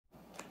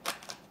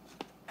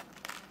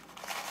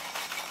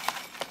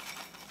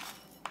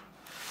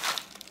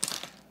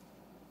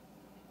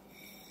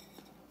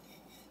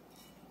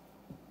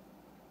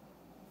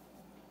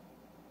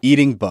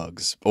Eating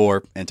bugs,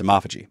 or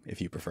entomophagy,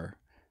 if you prefer.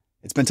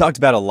 It's been talked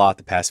about a lot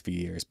the past few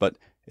years, but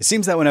it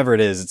seems that whenever it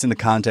is, it's in the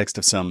context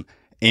of some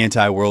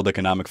anti-World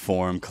Economic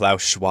Forum,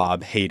 Klaus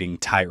Schwab-hating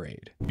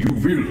tirade. You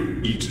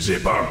will eat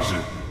the bugs,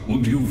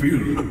 and you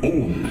will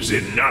own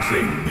the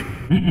nothing.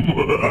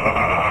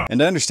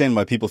 And I understand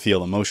why people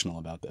feel emotional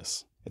about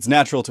this. It's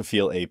natural to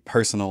feel a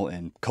personal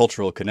and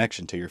cultural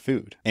connection to your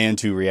food, and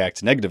to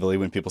react negatively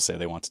when people say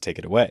they want to take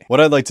it away. What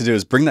I'd like to do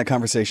is bring that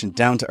conversation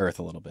down to earth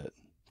a little bit,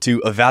 to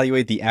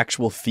evaluate the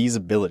actual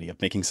feasibility of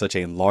making such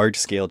a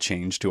large-scale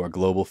change to our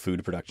global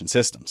food production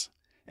systems,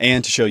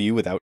 and to show you,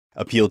 without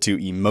appeal to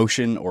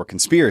emotion or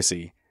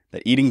conspiracy,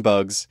 that eating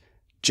bugs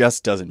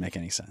just doesn't make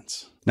any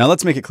sense. Now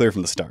let's make it clear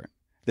from the start.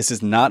 This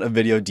is not a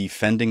video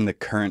defending the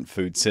current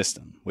food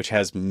system, which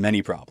has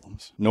many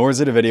problems, nor is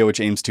it a video which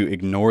aims to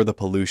ignore the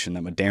pollution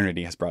that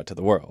modernity has brought to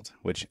the world,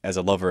 which, as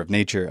a lover of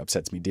nature,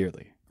 upsets me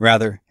dearly.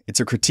 Rather, it's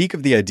a critique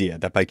of the idea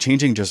that by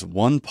changing just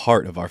one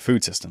part of our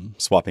food system,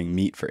 swapping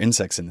meat for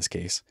insects in this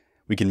case,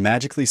 we can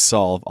magically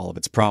solve all of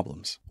its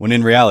problems. When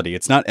in reality,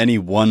 it's not any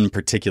one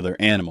particular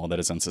animal that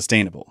is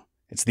unsustainable.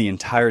 It's the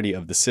entirety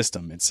of the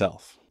system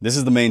itself. This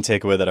is the main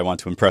takeaway that I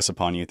want to impress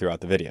upon you throughout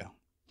the video.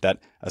 That,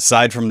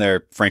 aside from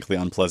their frankly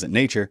unpleasant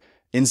nature,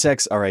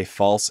 insects are a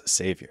false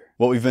savior.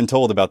 What we've been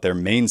told about their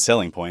main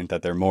selling point,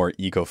 that they're more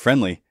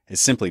eco-friendly, is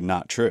simply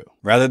not true.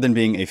 Rather than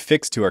being a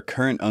fix to our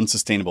current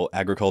unsustainable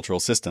agricultural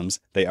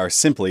systems, they are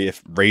simply,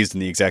 if raised in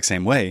the exact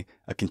same way,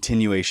 a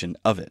continuation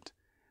of it,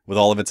 with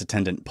all of its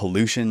attendant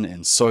pollution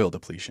and soil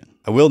depletion.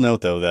 I will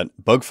note, though,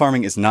 that bug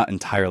farming is not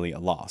entirely a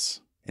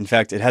loss. In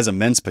fact, it has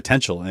immense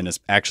potential and has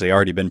actually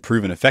already been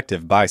proven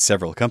effective by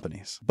several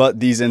companies. But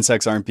these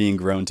insects aren't being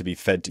grown to be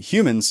fed to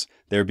humans,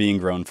 they're being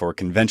grown for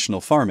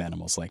conventional farm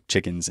animals like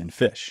chickens and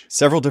fish.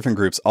 Several different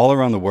groups all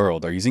around the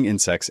world are using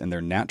insects in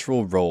their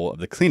natural role of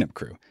the cleanup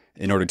crew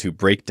in order to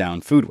break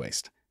down food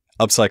waste,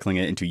 upcycling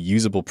it into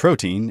usable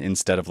protein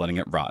instead of letting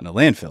it rot in a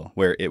landfill,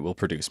 where it will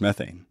produce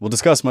methane. We'll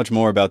discuss much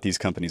more about these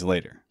companies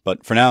later,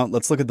 but for now,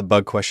 let's look at the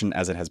bug question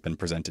as it has been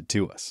presented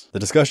to us. The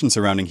discussion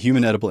surrounding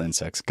human edible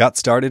insects got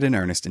started in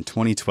earnest in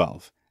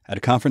 2012 at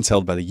a conference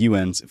held by the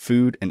UN's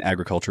Food and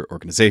Agriculture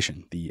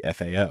Organization, the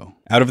FAO.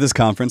 Out of this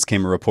conference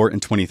came a report in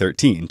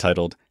 2013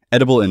 titled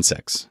Edible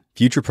Insects: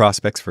 Future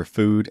Prospects for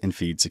Food and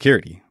Feed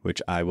Security,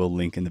 which I will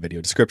link in the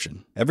video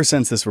description. Ever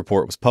since this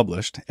report was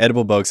published,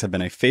 edible bugs have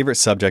been a favorite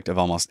subject of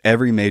almost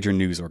every major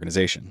news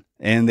organization,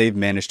 and they've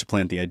managed to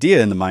plant the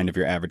idea in the mind of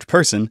your average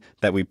person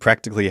that we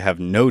practically have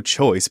no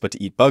choice but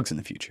to eat bugs in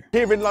the future.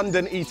 Here in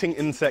London, eating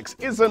insects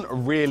isn't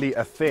really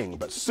a thing,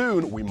 but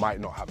soon we might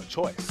not have a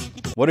choice.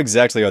 What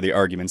exactly are the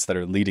arguments that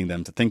are leading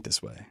them to think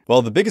this way?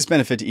 Well, the biggest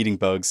benefit to eating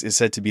bugs is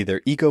said to be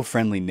their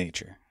eco-friendly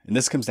nature, and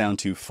this comes down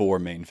to four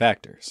main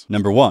factors.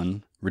 Number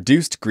one,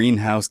 reduced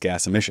greenhouse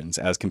gas emissions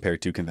as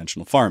compared to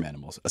conventional farm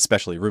animals,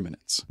 especially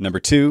ruminants. Number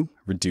two,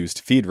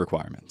 reduced feed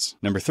requirements.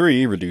 Number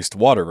three, reduced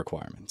water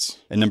requirements.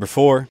 And number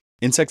four,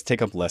 insects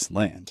take up less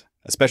land,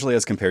 especially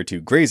as compared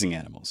to grazing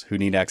animals, who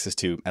need access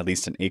to at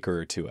least an acre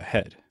or two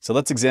ahead. So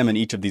let's examine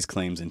each of these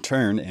claims in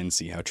turn and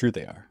see how true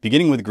they are.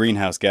 Beginning with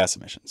greenhouse gas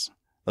emissions.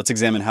 Let's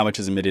examine how much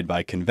is emitted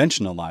by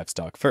conventional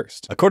livestock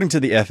first. According to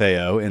the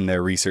FAO in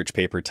their research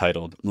paper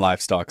titled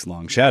Livestock's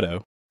Long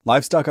Shadow,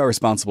 livestock are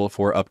responsible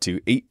for up to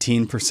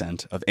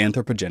 18% of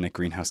anthropogenic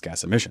greenhouse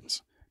gas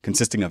emissions,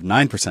 consisting of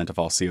 9% of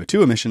all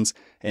CO2 emissions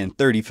and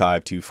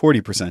 35 to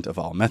 40% of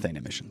all methane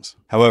emissions.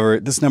 However,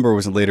 this number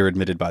was later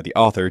admitted by the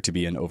author to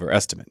be an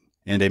overestimate,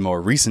 and a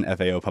more recent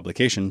FAO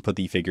publication put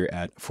the figure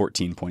at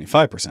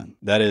 14.5%.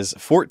 That is,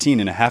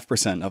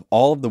 14.5% of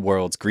all of the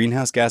world's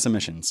greenhouse gas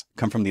emissions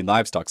come from the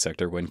livestock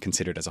sector when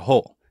considered as a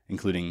whole,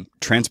 including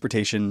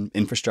transportation,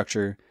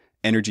 infrastructure,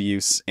 energy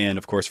use, and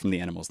of course from the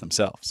animals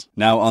themselves.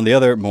 Now, on the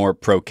other, more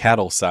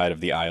pro-cattle side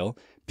of the aisle,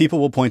 people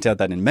will point out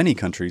that in many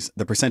countries,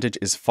 the percentage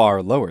is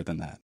far lower than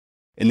that.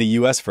 In the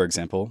US, for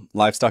example,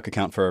 livestock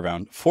account for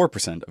around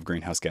 4% of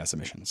greenhouse gas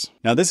emissions.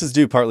 Now, this is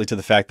due partly to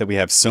the fact that we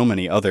have so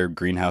many other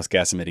greenhouse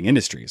gas emitting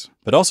industries,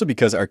 but also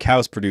because our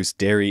cows produce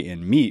dairy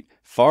and meat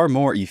far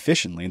more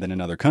efficiently than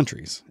in other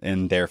countries,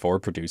 and therefore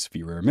produce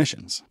fewer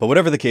emissions. But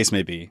whatever the case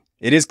may be,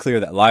 it is clear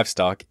that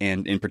livestock,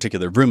 and in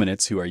particular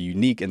ruminants who are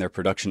unique in their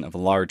production of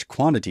large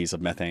quantities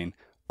of methane,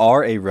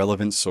 are a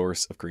relevant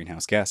source of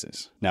greenhouse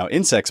gases. Now,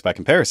 insects, by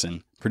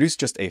comparison, produce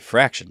just a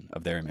fraction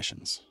of their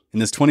emissions. In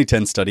this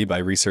 2010 study by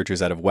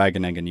researchers out of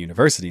Wageningen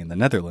University in the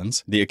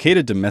Netherlands, the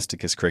Aceta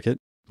domesticus cricket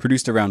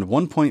produced around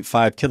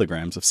 1.5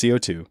 kilograms of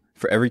CO2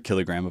 for every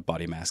kilogram of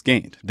body mass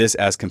gained. This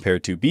as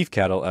compared to beef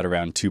cattle at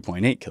around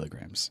 2.8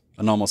 kilograms,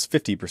 an almost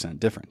 50%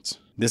 difference.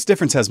 This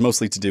difference has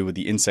mostly to do with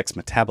the insect's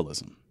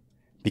metabolism.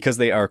 Because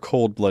they are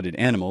cold-blooded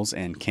animals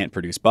and can't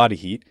produce body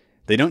heat,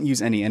 they don't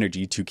use any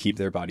energy to keep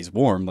their bodies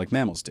warm like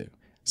mammals do.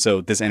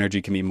 So this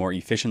energy can be more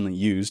efficiently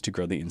used to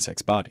grow the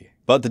insect's body.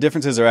 But the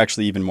differences are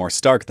actually even more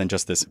stark than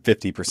just this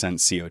 50%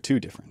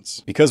 CO2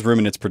 difference. Because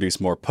ruminants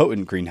produce more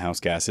potent greenhouse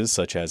gases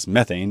such as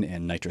methane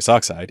and nitrous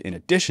oxide in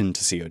addition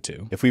to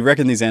CO2, if we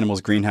reckon these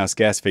animals' greenhouse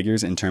gas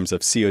figures in terms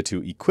of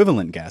CO2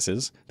 equivalent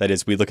gases, that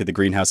is, we look at the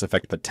greenhouse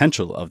effect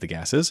potential of the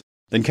gases,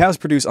 then cows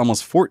produce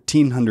almost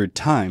 1,400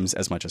 times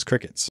as much as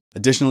crickets.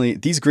 Additionally,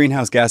 these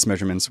greenhouse gas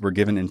measurements were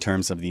given in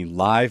terms of the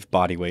live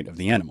body weight of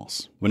the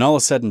animals. When all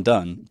is said and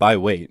done, by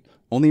weight,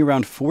 only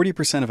around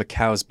 40% of a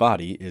cow's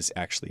body is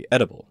actually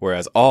edible,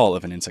 whereas all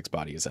of an insect's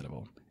body is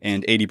edible,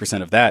 and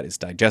 80% of that is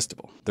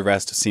digestible, the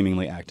rest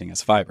seemingly acting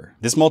as fiber.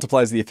 This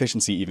multiplies the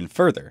efficiency even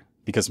further,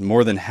 because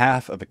more than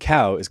half of a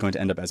cow is going to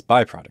end up as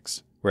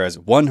byproducts, whereas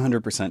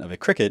 100% of a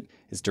cricket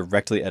is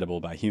directly edible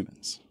by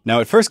humans.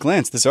 Now, at first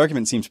glance, this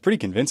argument seems pretty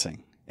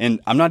convincing. And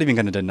I'm not even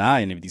going to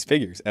deny any of these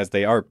figures, as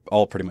they are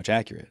all pretty much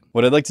accurate.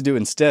 What I'd like to do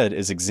instead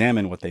is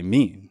examine what they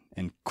mean,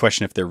 and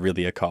question if they're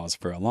really a cause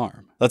for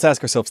alarm. Let's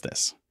ask ourselves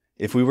this.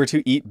 If we were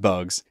to eat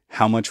bugs,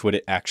 how much would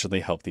it actually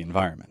help the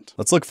environment?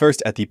 Let's look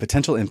first at the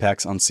potential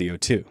impacts on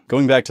CO2.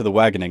 Going back to the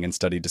Wageningen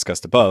study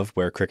discussed above,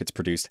 where crickets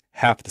produced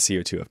half the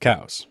CO2 of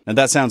cows. Now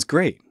that sounds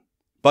great.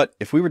 But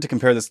if we were to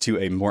compare this to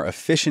a more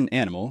efficient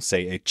animal,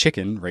 say a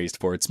chicken raised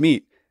for its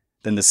meat,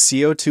 then the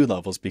CO2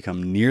 levels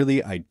become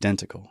nearly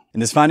identical.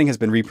 And this finding has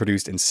been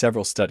reproduced in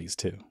several studies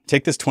too.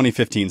 Take this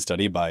 2015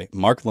 study by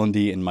Mark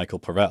Lundy and Michael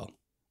Perel,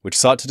 which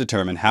sought to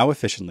determine how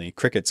efficiently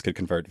crickets could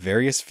convert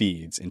various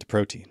feeds into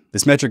protein.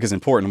 This metric is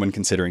important when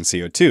considering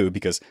CO2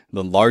 because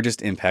the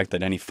largest impact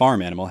that any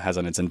farm animal has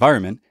on its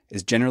environment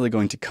is generally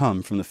going to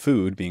come from the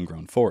food being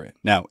grown for it.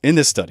 Now, in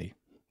this study,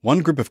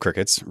 one group of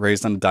crickets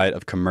raised on a diet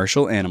of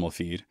commercial animal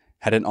feed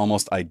had an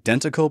almost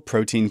identical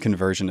protein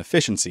conversion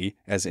efficiency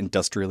as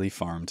industrially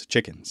farmed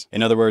chickens.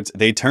 In other words,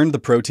 they turned the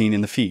protein in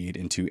the feed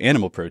into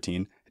animal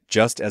protein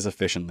just as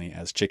efficiently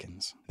as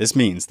chickens. This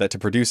means that to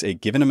produce a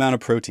given amount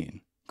of protein,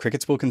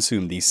 crickets will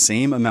consume the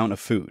same amount of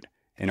food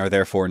and are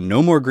therefore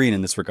no more green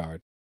in this regard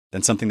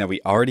than something that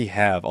we already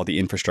have all the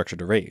infrastructure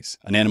to raise,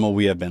 an animal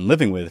we have been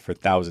living with for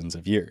thousands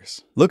of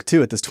years. Look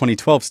too at this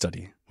 2012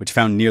 study, which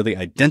found nearly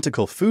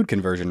identical food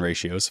conversion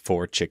ratios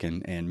for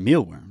chicken and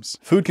mealworms.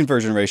 Food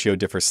conversion ratio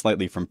differs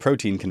slightly from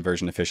protein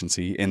conversion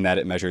efficiency in that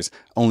it measures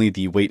only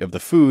the weight of the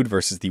food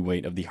versus the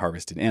weight of the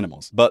harvested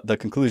animals, but the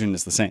conclusion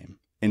is the same.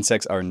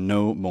 Insects are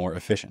no more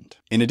efficient.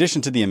 In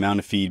addition to the amount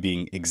of feed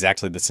being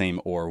exactly the same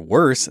or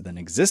worse than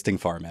existing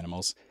farm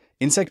animals,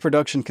 insect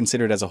production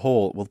considered as a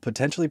whole will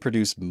potentially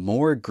produce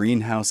more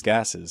greenhouse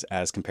gases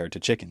as compared to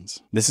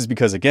chickens. This is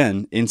because,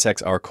 again,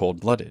 insects are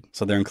cold-blooded,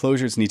 so their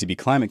enclosures need to be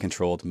climate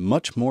controlled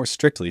much more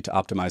strictly to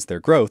optimize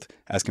their growth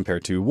as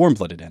compared to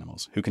warm-blooded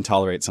animals, who can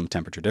tolerate some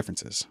temperature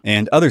differences.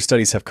 And other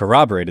studies have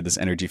corroborated this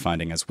energy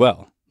finding as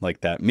well, like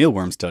that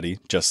mealworm study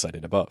just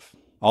cited above.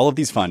 All of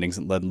these findings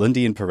led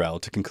Lundy and Perel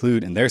to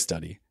conclude in their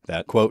study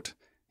that, quote,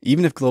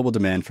 even if global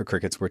demand for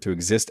crickets were to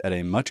exist at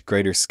a much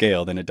greater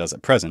scale than it does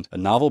at present, a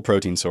novel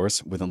protein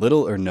source with a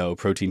little or no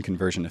protein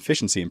conversion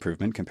efficiency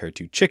improvement compared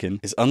to chicken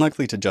is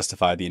unlikely to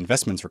justify the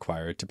investments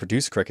required to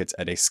produce crickets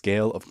at a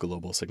scale of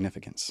global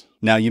significance.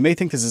 Now, you may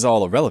think this is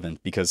all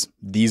irrelevant because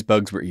these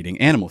bugs were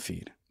eating animal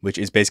feed, which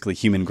is basically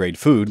human-grade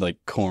food like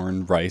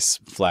corn, rice,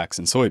 flax,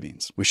 and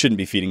soybeans. We shouldn't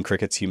be feeding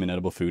crickets human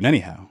edible food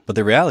anyhow. But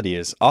the reality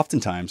is,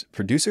 oftentimes,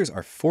 producers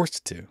are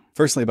forced to.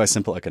 Firstly, by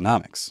simple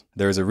economics.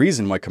 There is a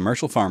reason why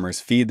commercial farmers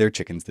feed their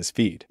chickens this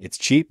feed. It's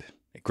cheap,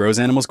 it grows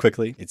animals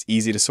quickly, it's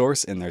easy to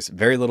source, and there's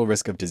very little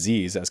risk of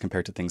disease as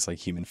compared to things like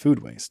human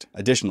food waste.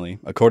 Additionally,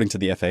 according to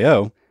the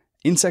FAO,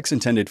 insects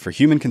intended for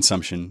human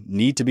consumption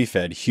need to be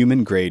fed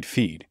human-grade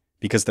feed,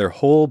 because their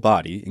whole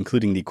body,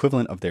 including the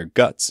equivalent of their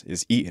guts,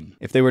 is eaten.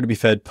 If they were to be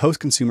fed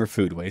post-consumer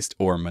food waste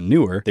or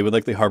manure, they would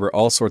likely harbor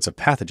all sorts of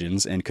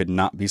pathogens and could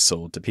not be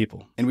sold to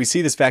people. And we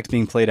see this fact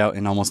being played out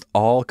in almost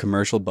all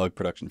commercial bug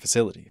production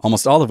facilities,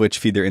 almost all of which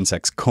feed their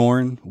insects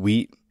corn,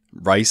 wheat,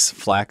 rice,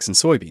 flax, and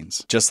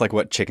soybeans, just like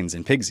what chickens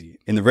and pigs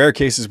eat. In the rare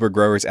cases where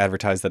growers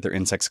advertise that their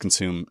insects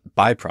consume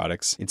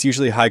byproducts, it's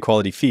usually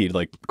high-quality feed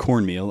like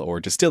cornmeal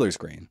or distiller's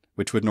grain,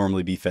 which would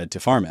normally be fed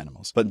to farm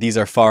animals. But these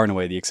are far and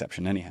away the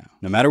exception anyhow.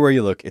 No matter where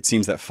you look, it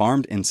seems that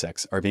farmed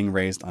insects are being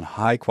raised on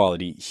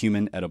high-quality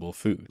human edible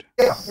food.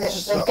 Yeah,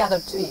 they're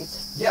gathered to eat.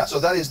 Yeah, so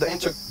that is the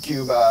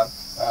Intercube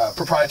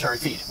proprietary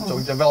feed. So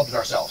we've developed it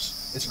ourselves.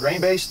 It's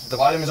grain-based, the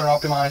vitamins are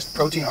optimized,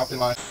 protein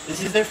optimized.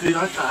 This is their food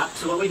on top.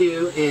 So what we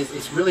do is,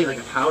 it's really like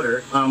a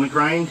powder. We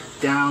grind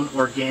down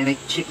organic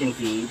chicken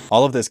feed.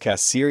 All of this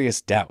casts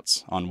serious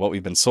doubts on what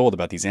we've been sold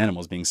about these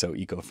animals being so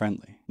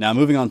eco-friendly. Now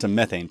moving on to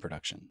methane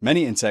production.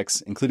 Many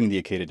insects, including the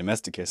Acadia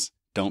domesticus,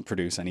 don't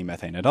produce any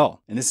methane at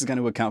all. And this is going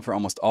to account for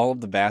almost all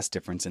of the vast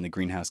difference in the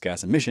greenhouse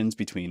gas emissions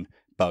between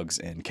bugs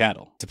and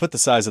cattle. To put the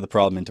size of the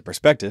problem into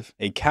perspective,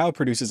 a cow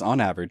produces on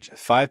average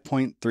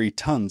 5.3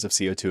 tons of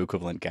CO2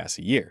 equivalent gas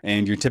a year,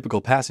 and your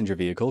typical passenger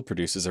vehicle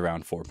produces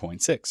around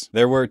 4.6.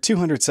 There were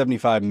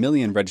 275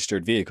 million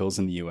registered vehicles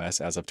in the US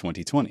as of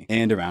 2020,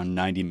 and around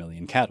 90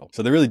 million cattle.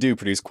 So they really do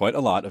produce quite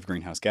a lot of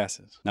greenhouse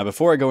gases. Now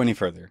before I go any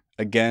further,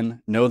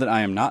 Again, know that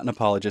I am not an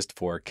apologist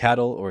for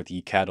cattle or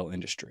the cattle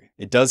industry.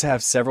 It does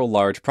have several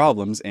large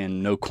problems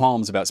and no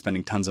qualms about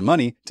spending tons of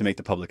money to make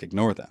the public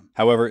ignore them.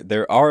 However,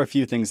 there are a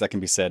few things that can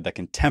be said that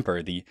can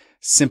temper the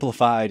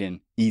simplified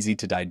and easy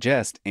to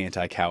digest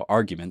anti-cow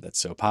argument that's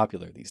so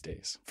popular these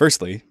days.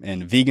 Firstly,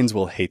 and vegans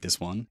will hate this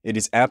one, it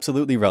is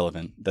absolutely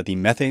relevant that the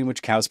methane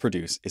which cows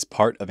produce is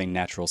part of a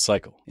natural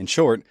cycle. In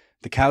short,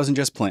 the cows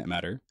ingest plant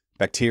matter,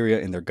 bacteria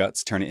in their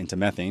guts turn it into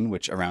methane,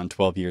 which around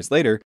 12 years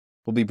later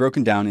will be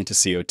broken down into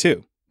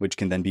CO2, which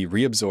can then be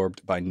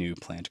reabsorbed by new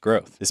plant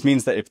growth. This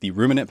means that if the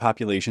ruminant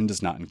population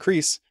does not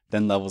increase,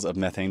 then levels of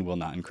methane will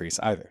not increase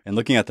either. And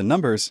looking at the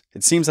numbers,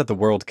 it seems that the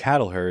world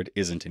cattle herd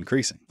isn't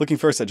increasing. Looking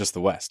first at just the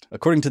West.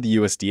 According to the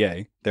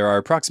USDA, there are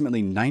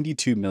approximately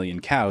 92 million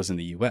cows in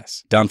the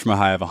US, down from a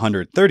high of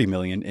 130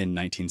 million in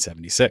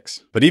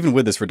 1976. But even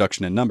with this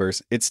reduction in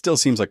numbers, it still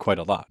seems like quite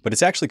a lot. But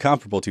it's actually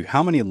comparable to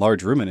how many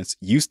large ruminants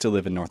used to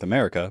live in North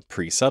America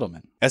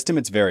pre-settlement.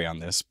 Estimates vary on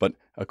this, but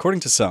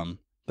according to some,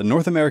 the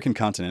North American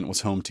continent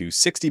was home to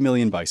 60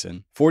 million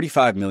bison,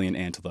 45 million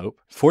antelope,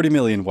 40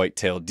 million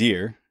white-tailed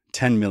deer,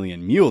 10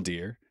 million mule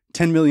deer,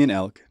 10 million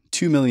elk,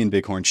 2 million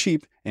bighorn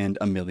sheep, and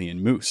 1 million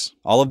moose.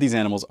 All of these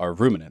animals are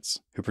ruminants,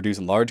 who produce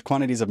large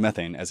quantities of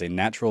methane as a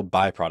natural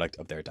byproduct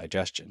of their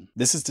digestion.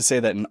 This is to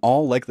say that in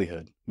all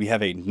likelihood, we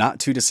have a not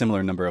too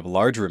dissimilar number of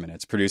large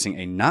ruminants producing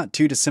a not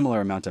too dissimilar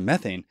amount of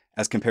methane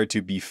as compared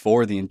to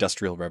before the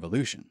Industrial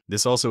Revolution.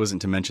 This also isn't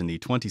to mention the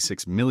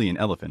 26 million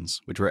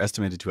elephants, which were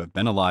estimated to have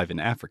been alive in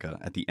Africa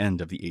at the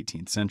end of the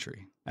 18th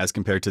century, as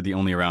compared to the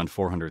only around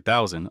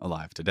 400,000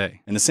 alive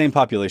today. And the same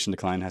population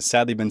decline has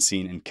sadly been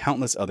seen in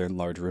countless other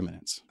large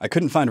ruminants. I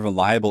couldn't find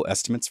reliable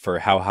estimates for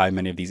how high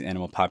many of these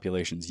animal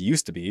populations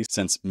used to be,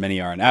 since many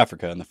are in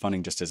Africa and the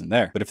funding just isn't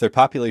there. But if their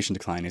population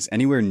decline is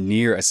anywhere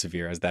near as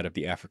severe as that of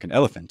the African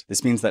elephant,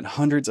 this means that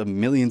hundreds of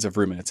millions of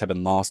ruminants have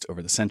been lost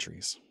over the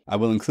centuries. I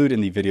will include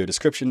in the video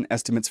description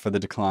estimates for the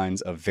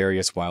declines of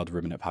various wild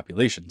ruminant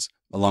populations,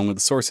 along with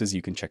the sources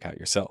you can check out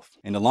yourself.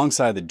 And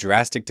alongside the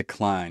drastic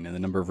decline in the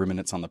number of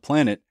ruminants on the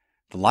planet,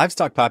 the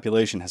livestock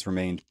population has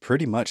remained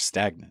pretty much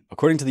stagnant.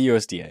 According to the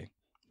USDA,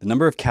 the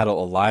number of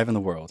cattle alive in the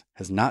world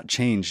has not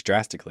changed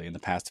drastically in the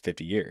past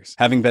 50 years,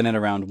 having been at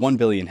around 1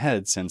 billion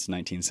head since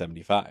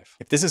 1975.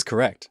 If this is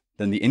correct,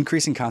 then the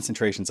increasing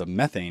concentrations of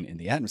methane in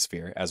the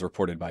atmosphere, as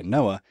reported by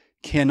NOAA,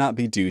 cannot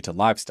be due to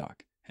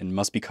livestock, and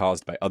must be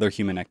caused by other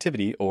human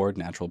activity or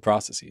natural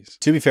processes.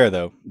 To be fair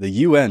though, the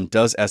UN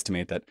does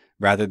estimate that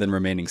rather than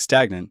remaining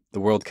stagnant, the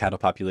world cattle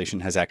population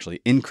has actually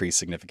increased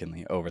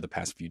significantly over the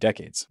past few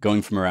decades,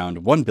 going from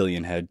around 1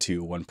 billion head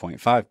to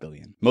 1.5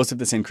 billion. Most of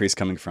this increase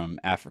coming from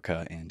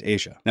Africa and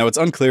Asia. Now it's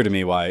unclear to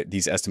me why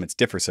these estimates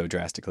differ so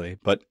drastically,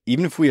 but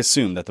even if we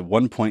assume that the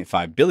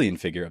 1.5 billion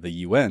figure of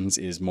the UN's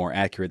is more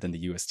accurate than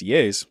the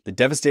USDA's, the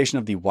devastation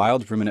of the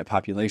wild ruminant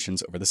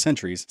populations over the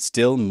centuries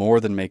still more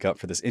than make up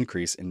for this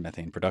increase in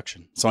methane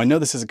production. So I know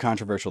this is a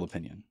controversial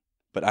opinion,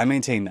 but I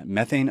maintain that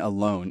methane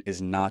alone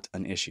is not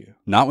an issue.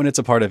 Not when it's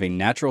a part of a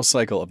natural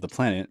cycle of the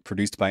planet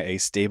produced by a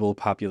stable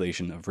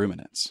population of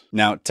ruminants.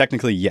 Now,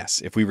 technically,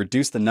 yes, if we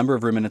reduce the number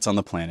of ruminants on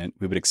the planet,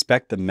 we would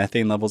expect the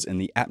methane levels in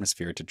the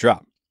atmosphere to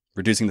drop,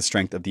 reducing the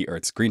strength of the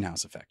Earth's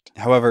greenhouse effect.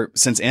 However,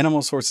 since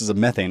animal sources of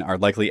methane are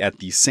likely at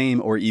the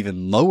same or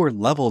even lower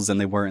levels than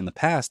they were in the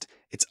past,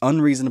 it's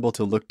unreasonable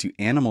to look to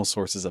animal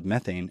sources of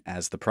methane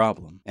as the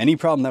problem. Any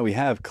problem that we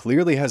have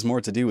clearly has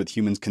more to do with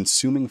humans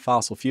consuming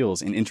fossil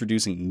fuels and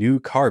introducing new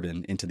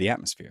carbon into the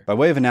atmosphere. By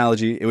way of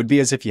analogy, it would be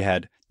as if you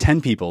had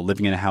 10 people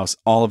living in a house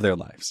all of their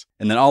lives,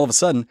 and then all of a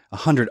sudden,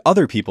 100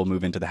 other people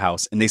move into the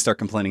house and they start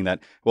complaining that,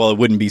 well, it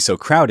wouldn't be so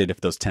crowded if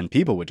those 10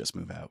 people would just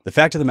move out. The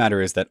fact of the matter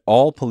is that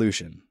all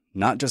pollution,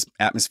 not just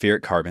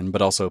atmospheric carbon,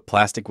 but also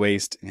plastic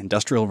waste,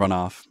 industrial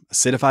runoff,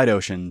 acidified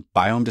ocean,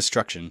 biome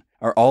destruction,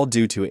 are all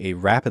due to a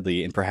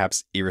rapidly and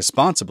perhaps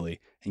irresponsibly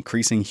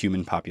increasing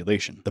human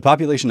population. The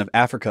population of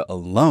Africa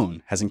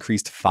alone has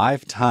increased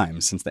 5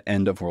 times since the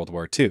end of World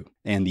War II,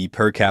 and the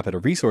per capita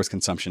resource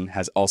consumption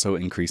has also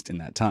increased in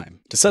that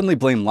time. To suddenly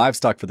blame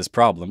livestock for this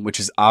problem, which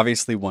is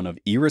obviously one of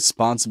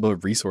irresponsible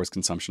resource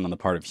consumption on the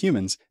part of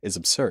humans, is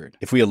absurd.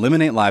 If we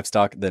eliminate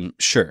livestock, then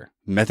sure,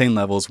 methane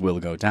levels will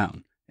go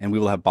down, and we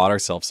will have bought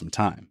ourselves some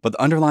time. But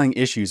the underlying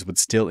issues would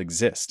still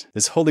exist.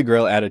 This holy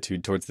grail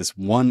attitude towards this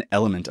one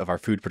element of our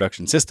food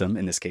production system,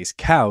 in this case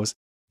cows,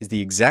 is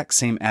the exact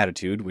same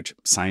attitude which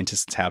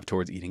scientists have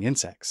towards eating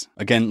insects.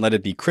 Again, let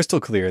it be crystal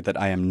clear that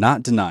I am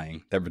not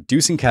denying that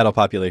reducing cattle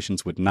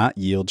populations would not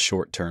yield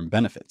short-term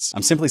benefits.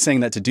 I'm simply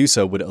saying that to do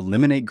so would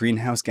eliminate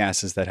greenhouse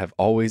gases that have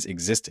always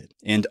existed,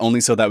 and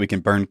only so that we can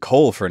burn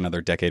coal for another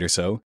decade or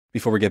so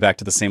before we get back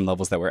to the same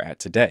levels that we're at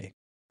today.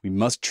 We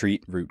must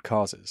treat root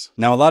causes.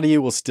 Now, a lot of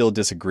you will still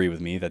disagree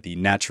with me that the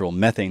natural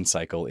methane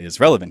cycle is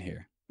relevant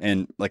here.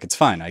 And it's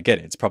fine, I get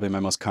it. It's probably my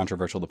most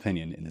controversial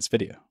opinion in this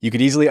video. You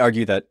could easily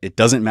argue that it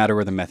doesn't matter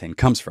where the methane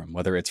comes from,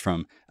 whether it's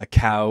from a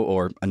cow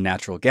or a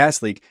natural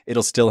gas leak,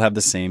 it'll still have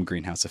the same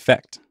greenhouse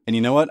effect. And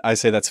you know what? I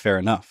say that's fair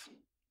enough.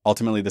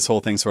 Ultimately, this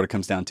whole thing sort of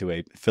comes down to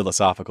a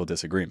philosophical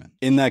disagreement.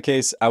 In that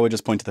case, I would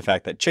just point to the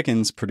fact that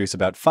chickens produce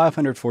about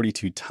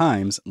 542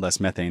 times less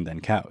methane than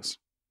cows.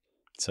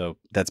 So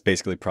that's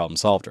basically problem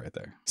solved right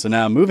there. So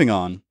now moving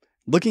on,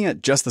 looking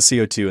at just the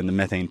CO2 and the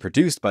methane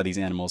produced by these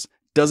animals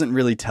doesn't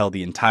really tell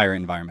the entire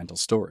environmental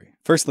story.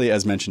 Firstly,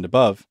 as mentioned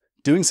above,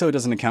 doing so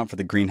doesn't account for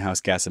the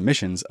greenhouse gas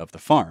emissions of the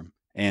farm,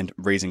 and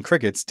raising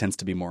crickets tends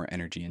to be more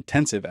energy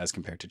intensive as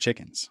compared to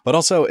chickens. But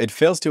also, it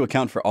fails to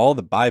account for all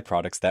the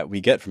byproducts that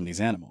we get from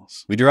these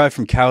animals. We derive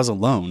from cows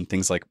alone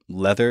things like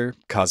leather,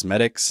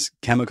 cosmetics,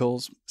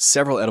 chemicals,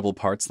 several edible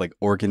parts like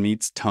organ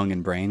meats, tongue,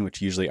 and brain,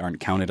 which usually aren't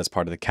counted as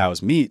part of the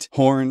cow's meat,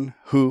 horn,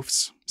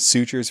 hoofs,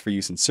 sutures for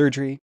use in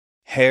surgery,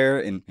 hair,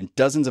 and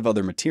dozens of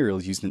other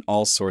materials used in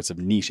all sorts of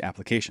niche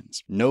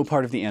applications. No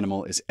part of the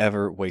animal is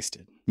ever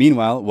wasted.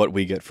 Meanwhile, what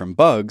we get from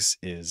bugs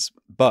is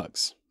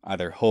bugs,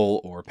 either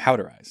whole or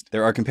powderized.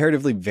 There are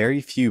comparatively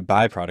very few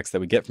byproducts that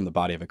we get from the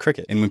body of a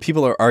cricket, and when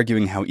people are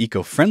arguing how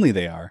eco-friendly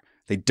they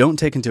don't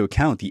take into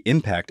account the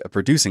impact of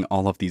producing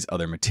all of these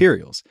other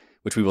materials,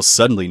 which we will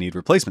suddenly need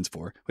replacements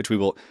for, which we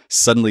will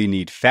suddenly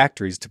need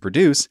factories to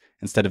produce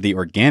instead of the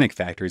organic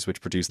factories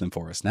which produce them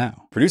for us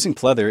now. Producing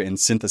pleather in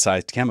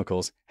synthesized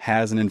chemicals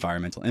has an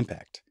environmental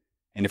impact,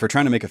 and if we're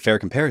trying to make a fair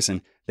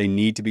comparison, they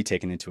need to be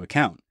taken into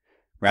account,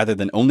 rather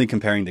than only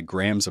comparing the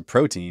grams of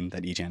protein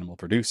that each animal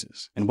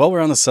produces. And while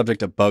we're on the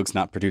subject of bugs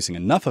not producing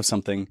enough of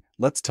something,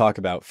 let's talk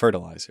about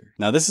fertilizer.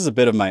 Now, this is a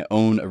bit of my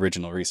own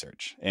original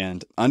research,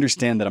 and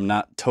understand that I'm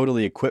not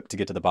totally equipped to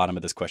get to the bottom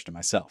of this question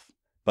myself.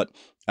 But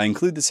I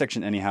include this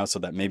section anyhow so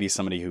that maybe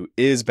somebody who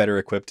is better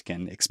equipped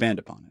can expand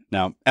upon it.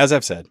 Now, as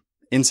I've said,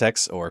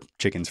 insects, or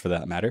chickens for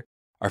that matter,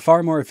 are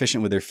far more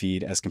efficient with their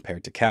feed as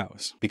compared to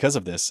cows. Because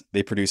of this,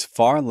 they produce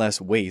far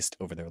less waste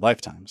over their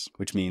lifetimes,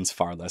 which means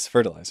far less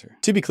fertilizer.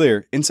 To be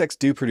clear, insects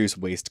do produce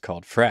waste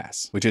called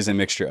frass, which is a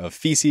mixture of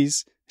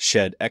feces,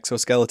 shed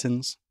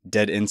exoskeletons,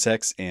 dead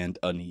insects, and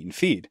uneaten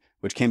feed,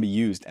 which can be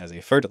used as a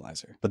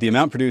fertilizer. But the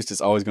amount produced is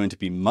always going to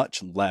be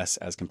much less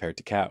as compared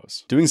to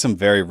cows. Doing some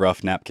very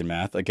rough napkin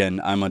math, again,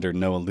 I'm under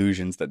no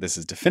illusions that this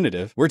is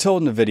definitive, we're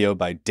told in a video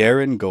by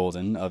Darren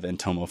Golden of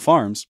Entomo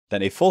Farms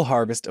that a full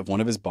harvest of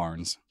one of his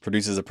barns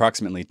produces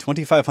approximately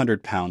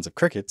 2,500 pounds of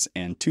crickets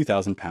and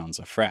 2,000 pounds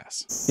of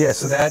frass. Yeah,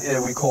 so that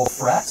we call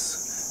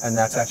frass, and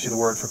that's actually the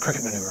word for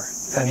cricket manure.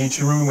 And each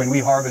room when we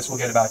harvest, we'll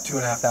get about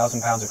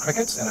 2,500 pounds of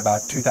crickets and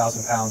about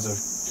 2,000 pounds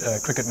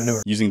of cricket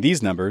manure. Using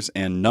these numbers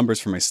and numbers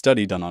from a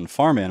study done on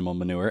farm animal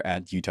manure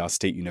at Utah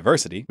State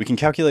University, we can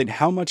calculate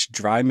how much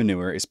dry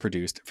manure is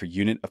produced per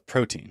unit of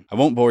protein. I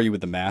won't bore you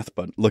with the math,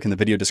 but look in the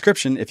video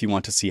description if you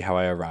want to see how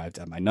I arrived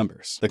at my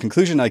numbers. The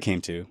conclusion I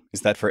came to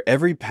is that for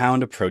every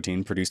pound of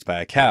protein produced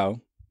by a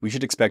cow, we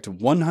should expect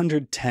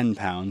 110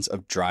 pounds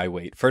of dry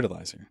weight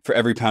fertilizer. For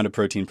every pound of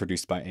protein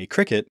produced by a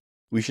cricket,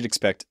 we should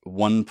expect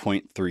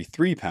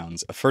 1.33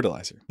 pounds of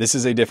fertilizer. This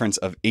is a difference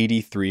of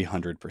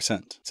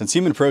 8,300%. Since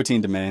human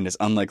protein demand is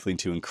unlikely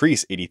to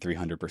increase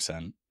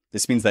 8,300%,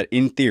 this means that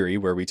in theory,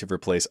 were we to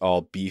replace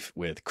all beef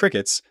with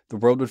crickets, the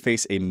world would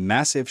face a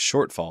massive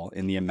shortfall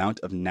in the amount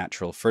of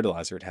natural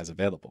fertilizer it has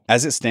available.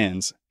 As it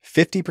stands,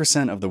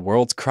 50% of the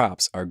world's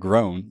crops are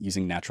grown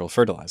using natural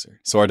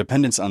fertilizer. So our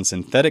dependence on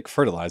synthetic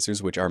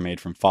fertilizers, which are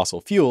made from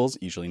fossil fuels,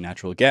 usually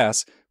natural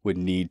gas, would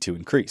need to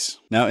increase.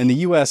 Now, in the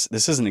US,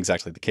 this isn't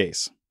exactly the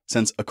case,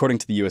 since according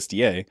to the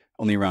USDA,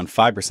 only around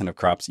 5% of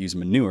crops use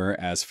manure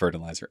as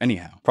fertilizer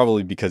anyhow,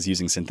 probably because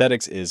using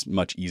synthetics is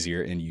much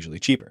easier and usually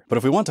cheaper. But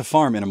if we want to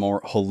farm in a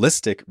more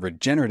holistic,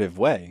 regenerative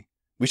way,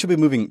 we should be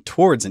moving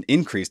towards an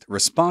increased,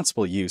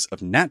 responsible use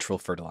of natural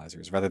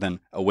fertilizers rather than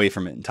away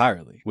from it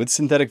entirely. With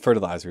synthetic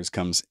fertilizers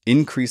comes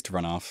increased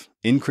runoff,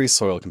 increased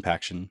soil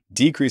compaction,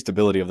 decreased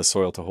ability of the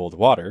soil to hold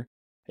water,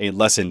 a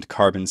lessened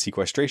carbon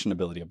sequestration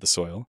ability of the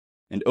soil,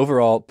 and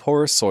overall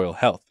poorer soil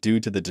health due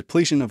to the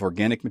depletion of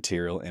organic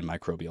material and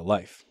microbial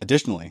life.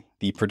 Additionally,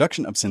 the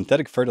production of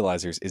synthetic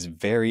fertilizers is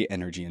very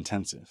energy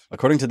intensive.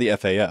 According to the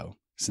FAO,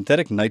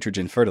 synthetic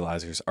nitrogen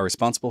fertilizers are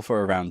responsible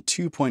for around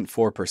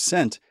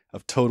 2.4%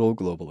 of total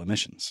global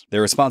emissions.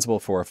 They're responsible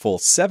for a full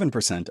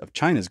 7% of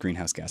China's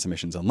greenhouse gas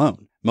emissions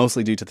alone,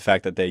 mostly due to the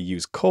fact that they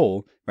use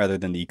coal rather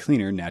than the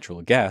cleaner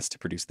natural gas to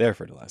produce their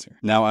fertilizer.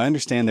 Now, I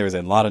understand there is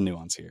a lot of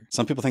nuance here.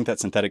 Some people think that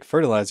synthetic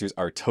fertilizers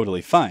are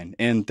totally fine,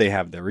 and they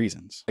have their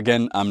reasons.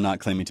 Again, I'm not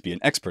claiming to be an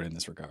expert in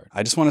this regard.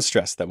 I just want to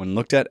stress that when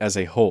looked at as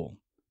a whole,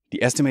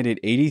 the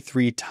estimated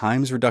 83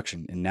 times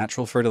reduction in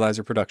natural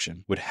fertilizer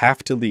production would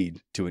have to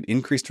lead to an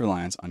increased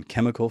reliance on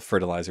chemical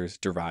fertilizers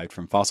derived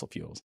from fossil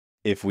fuels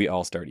if we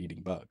all start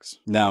eating bugs.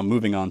 Now,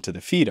 moving on to the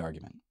feed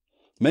argument.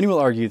 Many will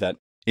argue that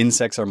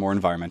insects are more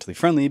environmentally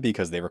friendly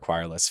because they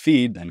require less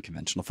feed than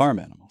conventional farm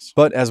animals.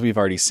 But as we've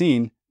already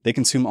seen, they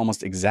consume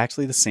almost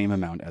exactly the same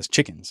amount as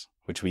chickens,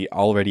 which we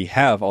already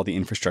have all the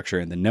infrastructure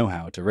and the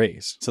know-how to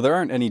raise. So there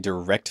aren't any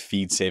direct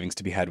feed savings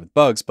to be had with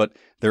bugs, but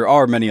there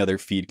are many other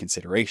feed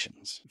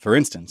considerations. For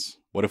instance,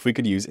 what if we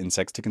could use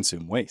insects to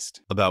consume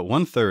waste? About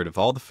 1/3 of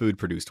all the food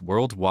produced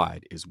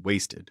worldwide is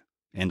wasted,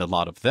 and a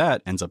lot of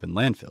that ends up in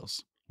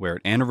landfills, where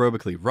it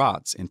anaerobically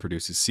rots and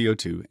produces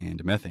CO2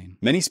 and methane.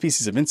 Many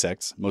species of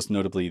insects, most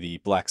notably the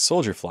black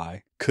soldier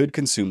fly, could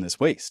consume this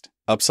waste,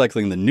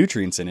 upcycling the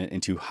nutrients in it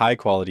into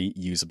high-quality,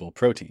 usable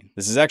protein.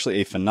 This is actually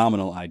a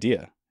phenomenal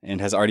idea, and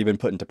has already been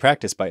put into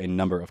practice by a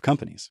number of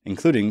companies,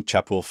 including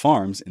Chapul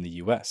Farms in the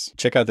US.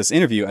 Check out this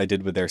interview I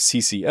did with their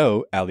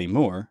CCO, Ali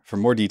Moore, for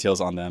more details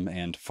on them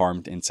and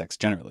farmed insects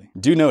generally.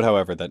 Do note,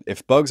 however, that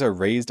if bugs are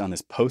raised on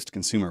this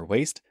post-consumer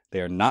waste, they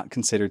are not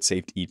considered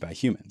safe to eat by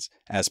humans,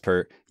 as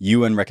per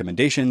UN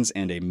recommendations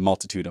and a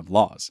multitude of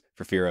laws,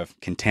 for fear of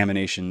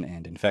contamination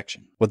and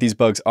infection. What these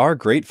bugs are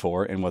great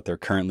for, and what they're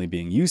currently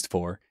being used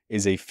for,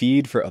 is a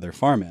feed for other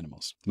farm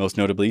animals, most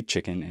notably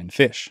chicken and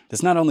fish.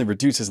 This not only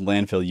reduces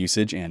landfill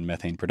usage and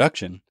methane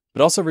production,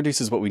 but also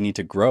reduces what we need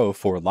to grow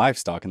for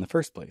livestock in the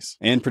first place,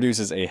 and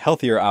produces a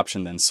healthier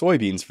option than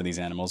soybeans for these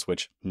animals,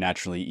 which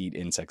naturally eat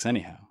insects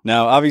anyhow.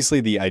 Now, obviously,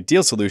 the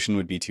ideal solution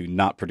would be to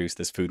not produce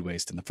this food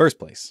waste in the first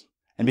place.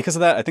 And because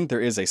of that, I think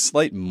there is a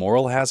slight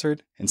moral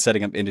hazard in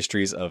setting up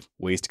industries of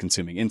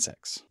waste-consuming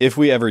insects. If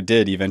we ever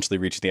did eventually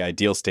reach the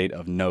ideal state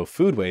of no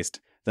food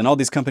waste, then all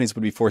these companies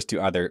would be forced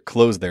to either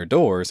close their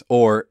doors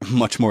or,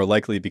 much more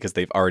likely because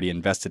they've already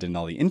invested in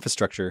all the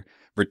infrastructure,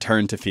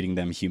 return to feeding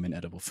them human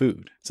edible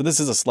food. So this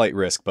is a slight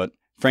risk, but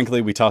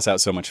frankly, we toss out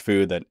so much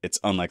food that it's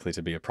unlikely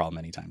to be a problem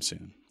anytime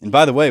soon. And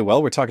by the way,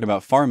 while we're talking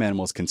about farm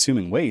animals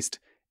consuming waste,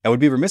 I would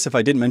be remiss if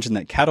I didn't mention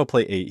that cattle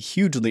play a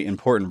hugely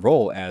important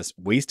role as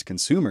waste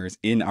consumers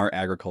in our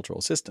agricultural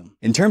system.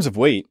 In terms of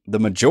weight, the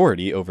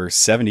majority, over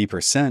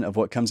 70% of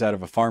what comes out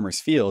of a farmer's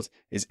field,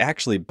 is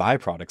actually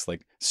byproducts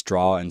like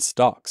straw and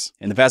stalks.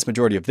 And the vast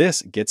majority of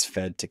this gets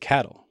fed to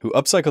cattle, who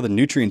upcycle the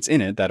nutrients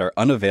in it that are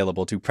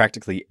unavailable to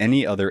practically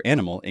any other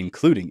animal,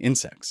 including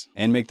insects,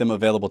 and make them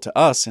available to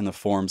us in the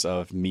forms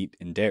of meat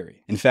and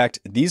dairy. In fact,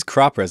 these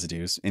crop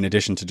residues, in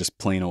addition to just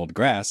plain old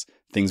grass,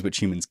 things which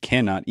humans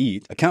cannot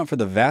eat, account for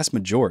the vast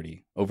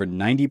majority, over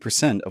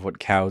 90% of what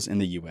cows in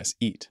the US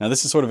eat. Now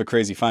this is sort of a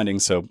crazy finding,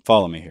 so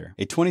follow me here.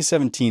 A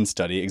 2017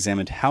 study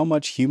examined how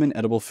much human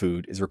edible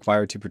food is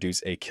required to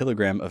produce a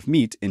kilogram of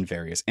meat in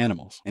various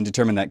animals, and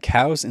determined that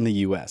cows in the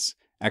US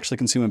actually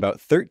consume about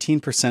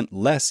 13%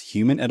 less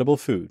human edible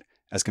food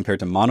as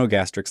compared to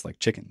monogastrics like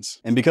chickens.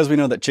 And because we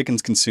know that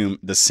chickens consume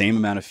the same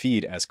amount of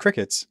feed as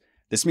crickets,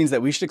 this means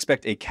that we should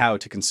expect a cow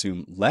to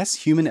consume less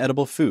human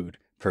edible food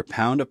per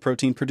pound of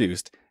protein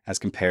produced as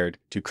compared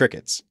to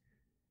crickets,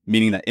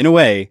 meaning that in a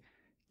way,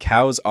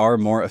 cows are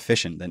more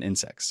efficient than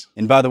insects.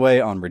 And by the way,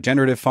 on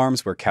regenerative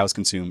farms where cows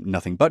consume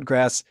nothing but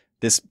grass,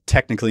 this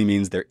technically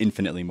means they're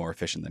infinitely more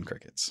efficient than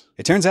crickets.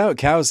 It turns out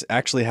cows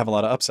actually have a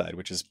lot of upside,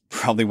 which is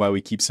probably why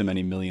we keep so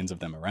many millions of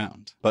them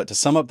around. But to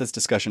sum up this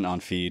discussion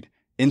on feed,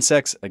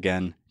 insects,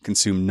 again,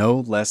 consume no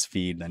less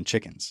feed than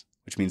chickens,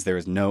 which means there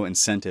is no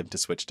incentive to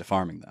switch to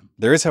farming them.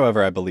 There is,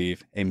 however, I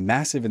believe, a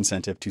massive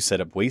incentive to set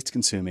up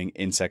waste-consuming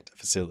insect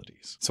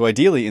facilities. So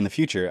ideally, in the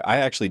future, I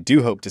actually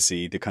do hope to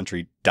see the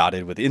country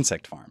dotted with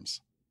insect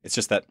farms. It's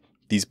just that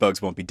these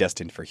bugs won't be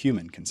destined for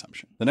human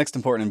consumption. The next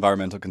important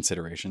environmental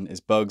consideration is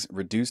bugs'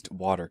 reduced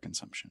water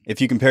consumption. If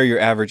you compare your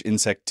average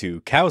insect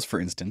to cows, for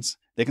instance,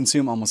 they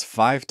consume almost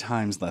 5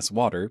 times less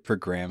water per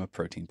gram of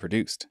protein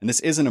produced. And this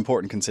is an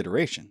important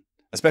consideration,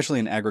 especially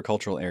in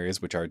agricultural areas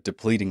which are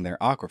depleting their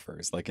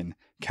aquifers, like in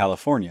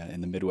California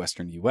in the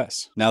Midwestern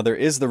US. Now, there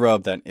is the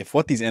rub that if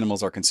what these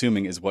animals are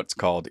consuming is what's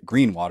called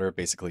green water,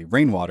 basically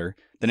rainwater,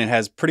 then it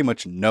has pretty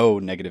much no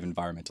negative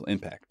environmental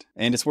impact.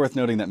 And it's worth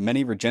noting that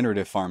many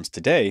regenerative farms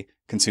today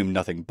consume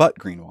nothing but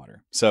green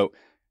water. So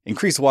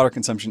increased water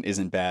consumption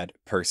isn't bad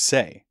per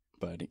se,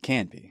 but it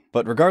can be.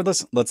 But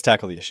regardless, let's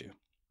tackle the issue.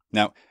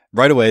 Now,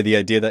 right away, the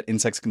idea that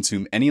insects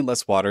consume any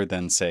less water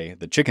than, say,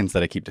 the chickens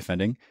that I keep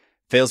defending,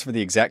 fails for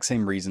the exact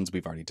same reasons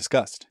we've already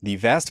discussed. The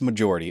vast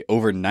majority,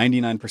 over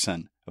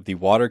 99%, of the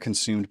water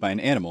consumed by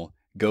an animal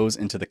goes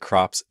into the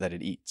crops that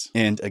it eats.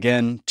 And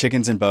again,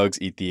 chickens and bugs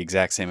eat the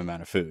exact same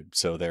amount of food,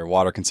 so their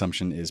water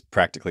consumption is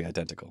practically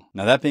identical.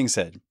 Now that being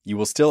said, you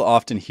will still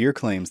often hear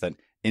claims that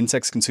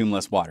insects consume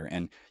less water,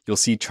 and you'll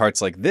see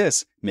charts like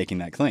this making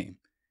that claim.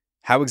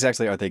 How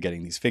exactly are they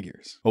getting these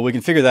figures? Well, we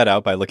can figure that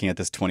out by looking at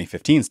this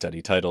 2015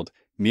 study titled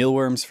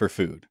Mealworms for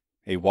Food,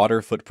 a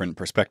Water Footprint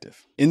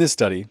Perspective. In this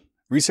study,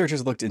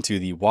 researchers looked into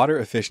the water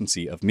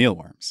efficiency of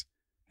mealworms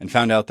and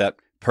found out that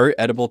per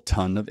edible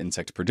ton of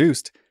insect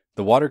produced,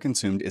 the water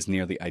consumed is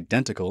nearly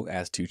identical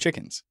as to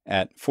chickens,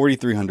 at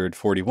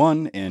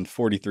 4,341 and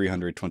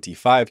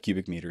 4,325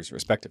 cubic meters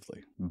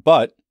respectively.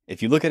 But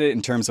if you look at it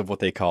in terms of what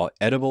they call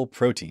edible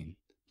protein,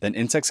 then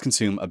insects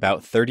consume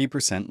about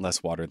 30%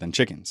 less water than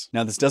chickens.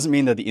 Now, this doesn't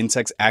mean that the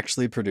insects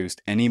actually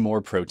produced any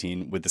more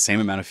protein with the same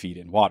amount of feed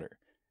and water.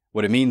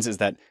 What it means is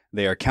that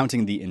they are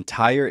counting the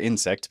entire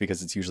insect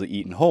because it's usually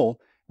eaten whole,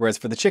 whereas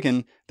for the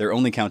chicken, they're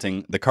only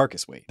counting the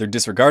carcass weight. They're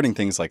disregarding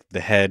things like the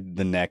head,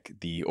 the neck,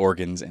 the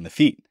organs, and the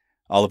feet,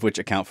 all of which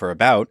account for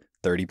about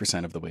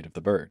 30% of the weight of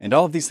the bird. And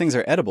all of these things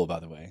are edible, by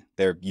the way.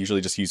 They're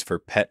usually just used for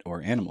pet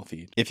or animal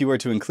feed. If you were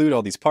to include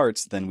all these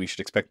parts, then we should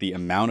expect the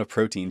amount of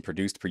protein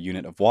produced per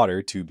unit of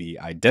water to be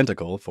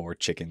identical for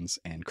chickens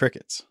and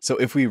crickets. So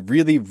if we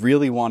really,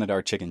 really wanted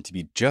our chicken to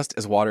be just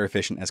as water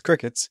efficient as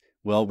crickets,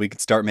 well, we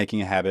could start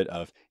making a habit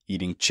of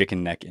eating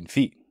chicken neck and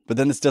feet. But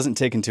then this doesn't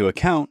take into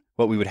account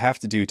what we would have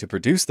to do to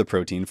produce the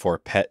protein for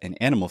pet and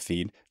animal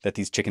feed that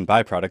these chicken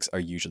byproducts are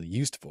usually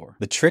used for.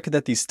 The trick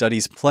that these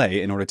studies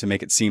play in order to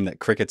make it seem that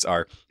crickets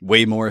are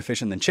way more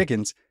efficient than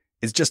chickens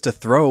is just to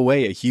throw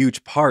away a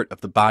huge part of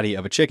the body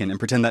of a chicken and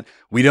pretend that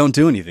we don't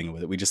do anything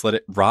with it. We just let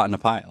it rot in a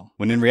pile.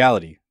 When in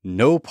reality,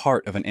 no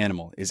part of an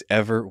animal is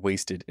ever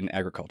wasted in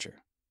agriculture.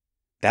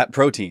 That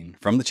protein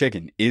from the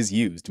chicken is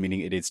used,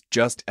 meaning it is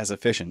just as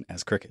efficient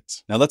as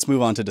crickets. Now let's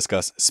move on to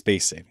discuss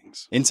space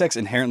savings. Insects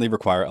inherently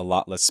require a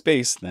lot less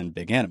space than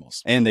big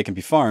animals, and they can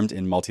be farmed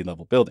in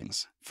multi-level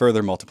buildings,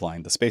 further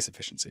multiplying the space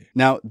efficiency.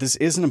 Now, this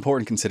is an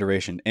important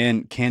consideration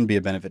and can be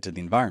a benefit to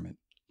the environment,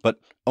 but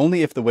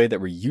only if the way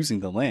that we're using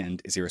the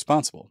land is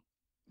irresponsible,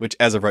 which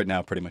as of right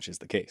now pretty much is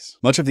the case.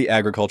 Much of the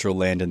agricultural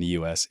land in the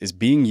US is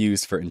being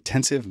used for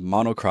intensive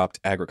monocropped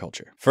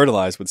agriculture,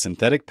 fertilized with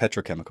synthetic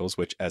petrochemicals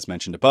which, as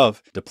mentioned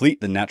above, deplete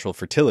the natural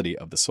fertility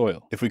of the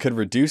soil. If we could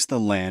reduce the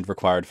land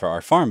required for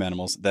our farm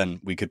animals, then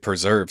we could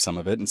preserve some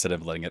of it instead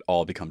of letting it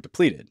all become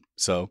depleted.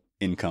 So,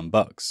 in come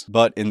bugs.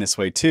 But in this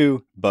way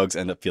too, bugs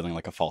end up feeling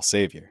like a false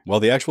savior. While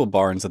the actual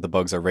barns that the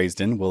bugs are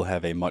raised in will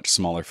have a much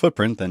smaller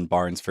footprint than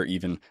barns for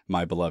even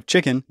my beloved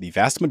chicken, the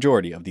vast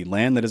majority of the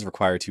land that is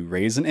required to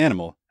raise an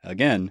animal,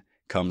 again,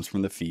 comes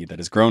from the feed that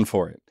is grown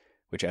for it,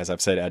 which, as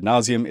I've said ad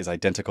nauseum, is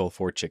identical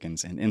for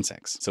chickens and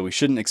insects. So we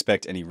shouldn't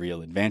expect any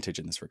real advantage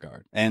in this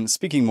regard. And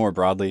speaking more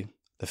broadly,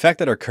 the fact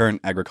that our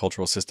current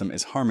agricultural system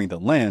is harming the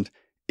land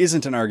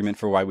isn't an argument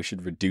for why we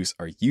should reduce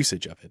our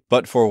usage of it,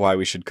 but for why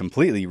we should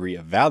completely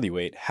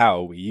reevaluate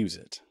how we use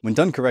it. When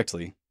done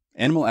correctly,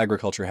 animal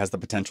agriculture has the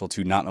potential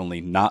to not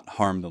only not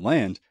harm the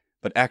land,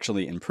 but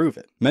actually improve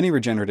it. Many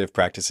regenerative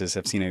practices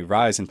have seen a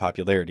rise in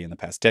popularity in the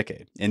past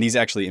decade, and these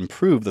actually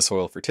improve the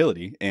soil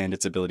fertility and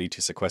its ability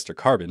to sequester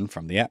carbon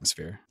from the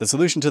atmosphere. The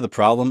solution to the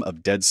problem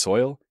of dead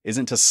soil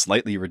isn't to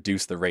slightly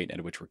reduce the rate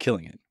at which we're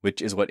killing it,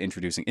 which is what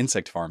introducing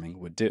insect farming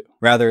would do.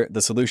 Rather,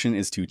 the solution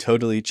is to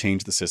totally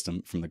change the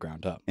system from the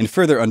ground up. And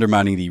further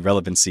undermining the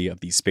relevancy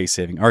of the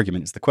space-saving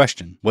argument is the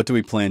question, what do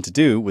we plan to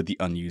do with the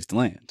unused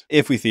land?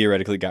 If we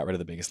theoretically got rid of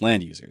the biggest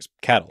land users,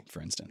 cattle,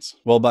 for instance.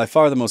 Well, by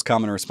far the most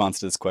common response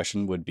to this question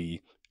would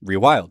be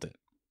rewild it.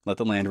 Let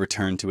the land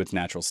return to its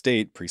natural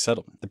state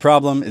pre-settlement. The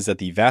problem is that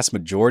the vast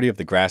majority of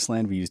the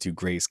grassland we used to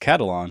graze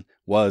cattle on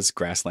was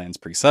grasslands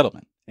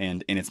pre-settlement,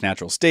 and in its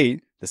natural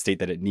state, the state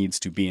that it needs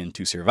to be in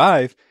to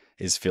survive,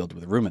 is filled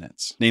with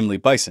ruminants, namely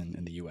bison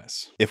in the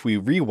US. If we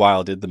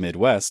rewilded the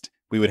Midwest,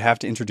 we would have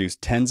to introduce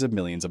tens of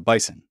millions of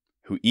bison,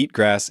 who eat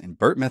grass and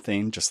burn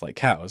methane just like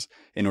cows,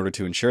 in order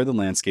to ensure the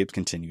landscape's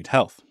continued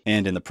health.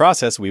 And in the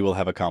process, we will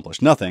have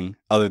accomplished nothing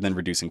other than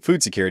reducing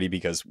food security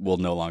because we'll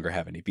no longer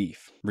have any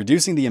beef.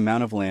 Reducing the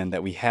amount of land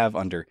that we have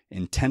under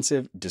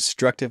intensive,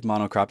 destructive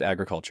monocropped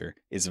agriculture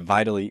is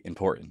vitally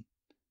important.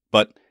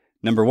 But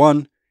number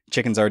one,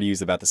 chickens already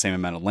use about the same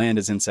amount of land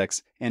as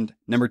insects, and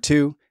number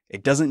two,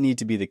 it doesn't need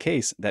to be the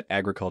case that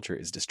agriculture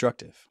is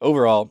destructive.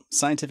 Overall,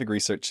 scientific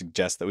research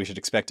suggests that we should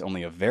expect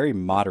only a very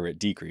moderate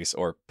decrease,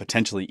 or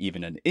potentially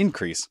even an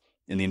increase,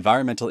 in the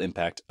environmental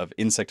impact of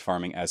insect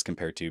farming as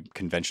compared to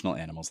conventional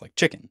animals like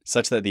chicken,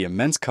 such that the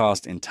immense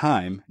cost and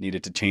time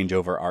needed to change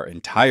over our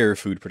entire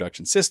food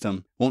production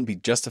system won't be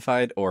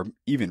justified or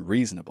even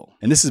reasonable.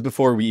 And this is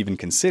before we even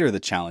consider the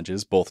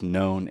challenges, both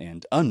known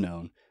and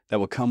unknown, that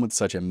will come with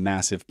such a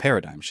massive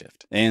paradigm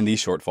shift, and the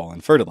shortfall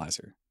in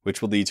fertilizer,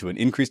 which will lead to an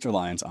increased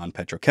reliance on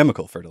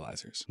petrochemical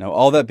fertilizers. Now,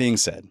 all that being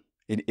said,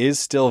 it is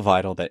still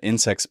vital that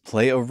insects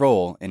play a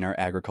role in our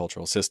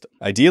agricultural system.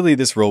 Ideally,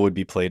 this role would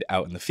be played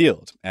out in the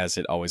field, as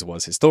it always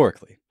was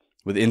historically,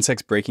 with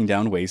insects breaking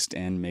down waste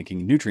and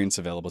making nutrients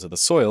available to the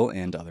soil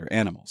and other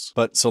animals.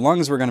 But so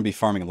long as we're going to be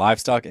farming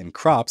livestock and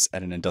crops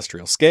at an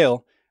industrial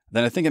scale,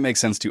 then I think it makes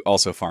sense to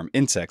also farm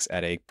insects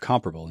at a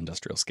comparable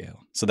industrial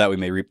scale, so that we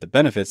may reap the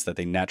benefits that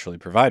they naturally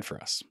provide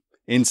for us,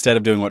 instead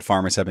of doing what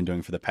farmers have been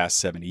doing for the past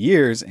 70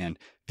 years and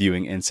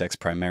viewing insects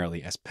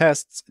primarily as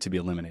pests to be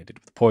eliminated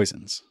with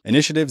poisons.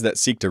 Initiatives that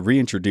seek to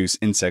reintroduce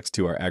insects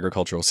to our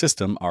agricultural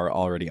system are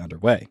already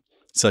underway,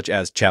 such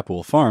as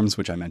Chapwool Farms,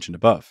 which I mentioned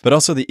above, but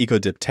also the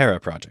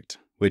Ecodiptera project,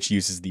 which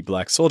uses the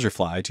black soldier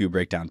fly to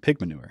break down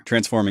pig manure,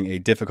 transforming a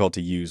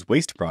difficult-to-use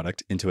waste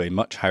product into a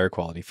much higher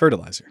quality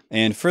fertilizer.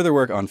 And further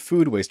work on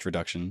food waste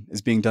reduction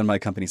is being done by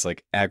companies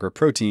like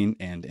AgroProtein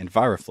and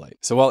EnviroFlight.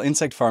 So while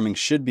insect farming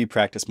should be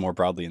practiced more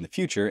broadly in the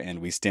future, and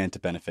we stand to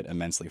benefit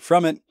immensely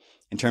from it,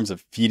 in terms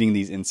of feeding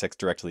these insects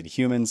directly to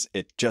humans,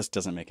 it just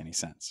doesn't make any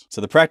sense.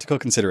 So the practical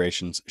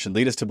considerations should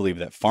lead us to believe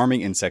that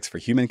farming insects for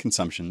human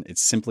consumption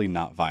is simply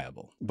not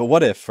viable. But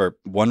what if, for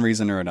one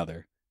reason or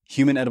another,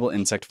 human edible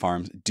insect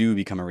farms do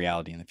become a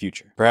reality in the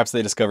future? Perhaps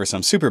they discover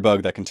some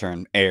superbug that can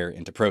turn air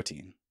into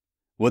protein.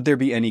 Would there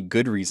be any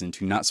good reason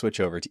to not switch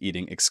over to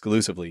eating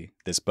exclusively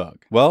this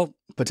bug? Well,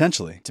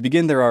 potentially. To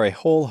begin, there are a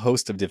whole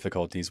host of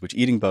difficulties which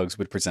eating bugs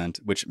would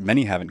present, which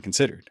many haven't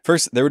considered.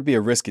 First, there would be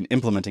a risk in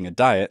implementing a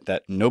diet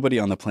that nobody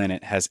on the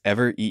planet has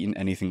ever eaten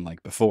anything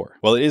like before.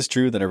 While it is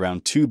true that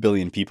around 2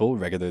 billion people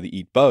regularly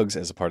eat bugs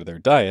as a part of their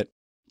diet,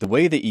 the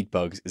way they eat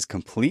bugs is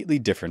completely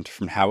different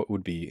from how it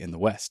would be in the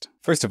West.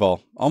 First of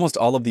all, almost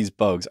all of these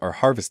bugs are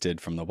harvested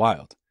from the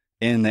wild,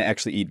 and they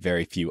actually eat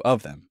very few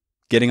of them,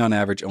 getting on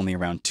average only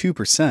around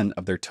 2%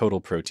 of their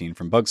total protein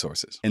from bug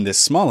sources. In this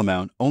small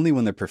amount, only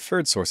when their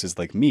preferred sources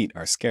like meat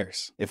are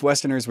scarce. If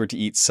Westerners were to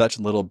eat such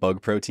little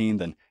bug protein,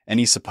 then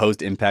any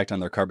supposed impact on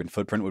their carbon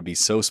footprint would be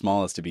so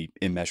small as to be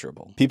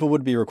immeasurable. People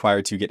would be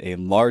required to get a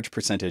large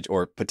percentage,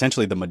 or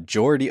potentially the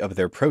majority of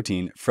their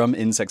protein from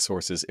insect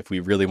sources if we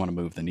really want to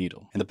move the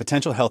needle. And the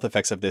potential health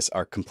effects of this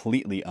are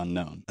completely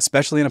unknown.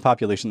 Especially in a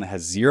population that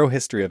has zero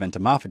history of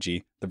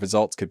entomophagy, the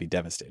results could be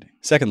devastating.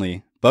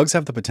 Secondly, bugs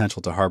have the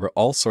potential to harbor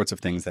all sorts of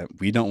things that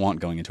we don't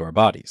want going into our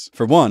bodies.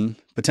 For one,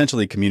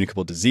 potentially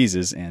communicable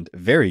diseases and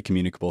very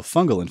communicable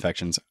fungal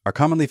infections are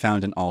commonly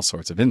found in all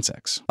sorts of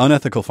insects.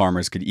 Unethical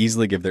farmers could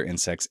easily give their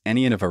insects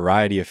any and a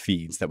variety of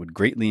feeds that would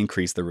greatly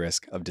increase the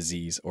risk of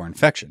disease or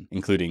infection,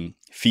 including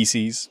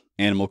feces,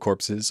 animal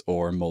corpses,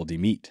 or moldy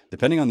meat.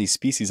 Depending on the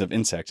species of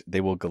insect, they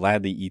will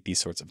gladly eat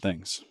these sorts of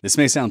things. This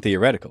may sound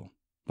theoretical,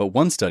 but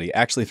one study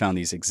actually found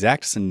these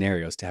exact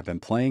scenarios to have been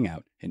playing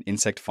out in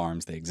insect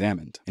farms they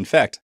examined. In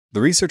fact,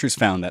 the researchers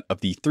found that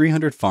of the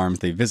 300 farms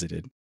they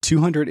visited,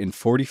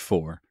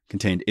 244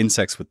 contained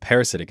insects with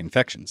parasitic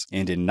infections,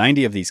 and in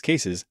 90 of these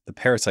cases, the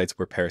parasites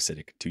were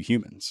parasitic to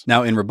humans.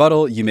 Now, in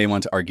rebuttal, you may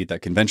want to argue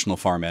that conventional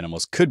farm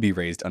animals could be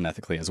raised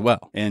unethically as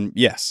well. And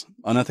yes,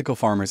 unethical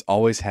farmers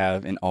always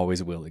have and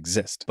always will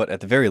exist. But at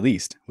the very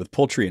least, with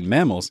poultry and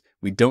mammals,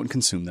 we don't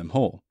consume them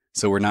whole,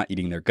 so we're not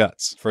eating their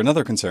guts. For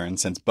another concern,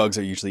 since bugs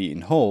are usually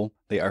eaten whole,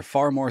 they are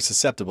far more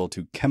susceptible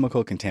to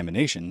chemical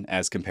contamination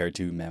as compared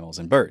to mammals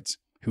and birds,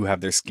 who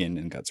have their skin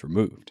and guts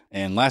removed.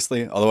 And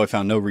lastly, although I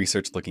found no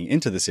research looking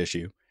into this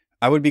issue,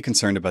 I would be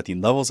concerned about the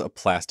levels of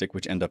plastic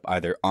which end up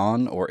either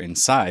on or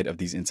inside of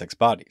these insects'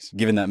 bodies,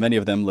 given that many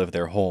of them live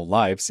their whole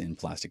lives in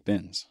plastic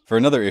bins. For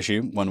another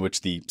issue, one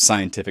which the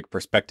scientific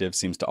perspective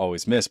seems to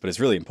always miss but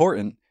is really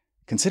important,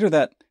 consider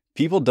that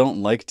people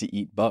don't like to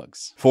eat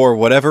bugs. For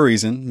whatever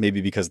reason, maybe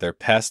because they're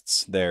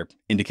pests, they're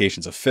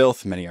indications of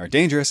filth, many are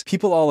dangerous,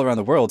 people all around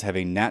the world have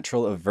a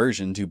natural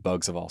aversion to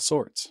bugs of all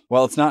sorts.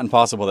 While it's not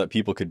impossible that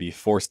people could be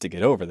forced to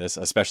get over this,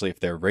 especially if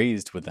they're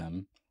raised with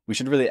them, we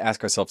should really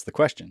ask ourselves the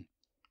question: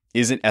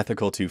 is it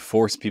ethical to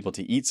force people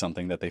to eat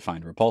something that they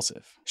find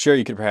repulsive? Sure,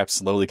 you could perhaps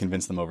slowly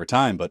convince them over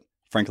time, but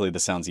frankly,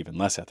 this sounds even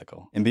less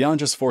ethical. And beyond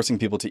just forcing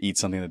people to eat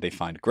something that they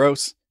find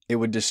gross, it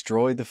would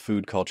destroy the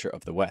food culture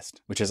of the West,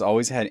 which has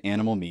always had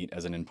animal meat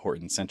as an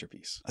important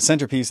centerpiece. A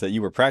centerpiece that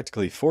you were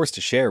practically forced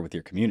to share with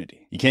your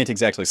community. You can't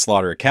exactly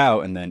slaughter a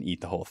cow and then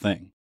eat the whole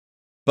thing.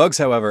 Bugs,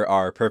 however,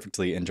 are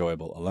perfectly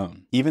enjoyable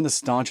alone. Even the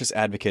staunchest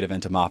advocate of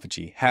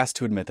entomophagy has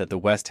to admit that the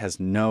West has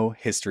no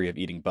history of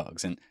eating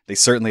bugs, and they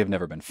certainly have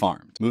never been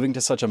farmed. Moving to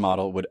such a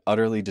model would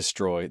utterly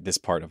destroy this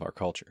part of our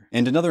culture.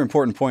 And another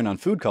important point on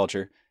food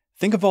culture: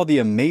 think of all the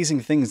amazing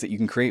things that you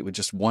can create with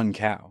just one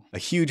cow. A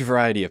huge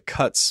variety of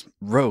cuts,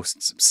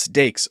 roasts,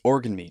 steaks,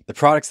 organ meat, the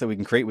products that we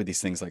can create with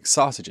these things like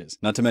sausages,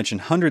 not to mention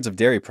hundreds of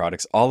dairy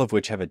products, all of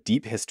which have a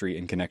deep history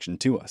and connection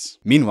to us.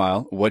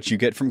 Meanwhile, what you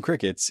get from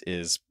crickets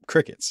is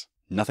crickets.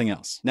 Nothing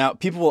else. Now,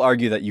 people will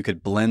argue that you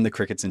could blend the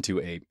crickets into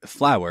a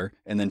flour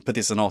and then put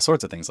this in all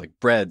sorts of things like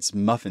breads,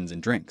 muffins,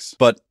 and drinks.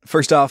 But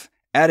first off,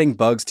 adding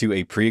bugs to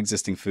a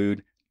pre-existing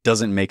food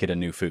doesn't make it a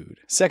new food.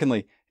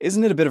 Secondly,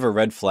 isn't it a bit of a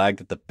red flag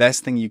that the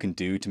best thing you can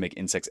do to make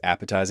insects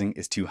appetizing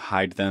is to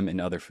hide them in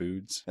other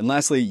foods? And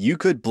lastly, you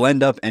could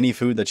blend up any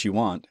food that you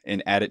want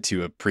and add it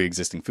to a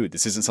pre-existing food.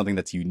 This isn't something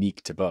that's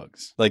unique to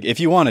bugs. Like, if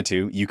you wanted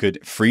to, you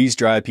could freeze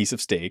dry a piece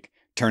of steak,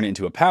 turn it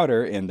into a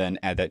powder, and then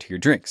add that to your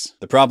drinks.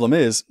 The problem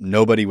is,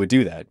 nobody would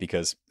do that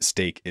because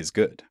steak is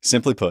good.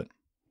 Simply put,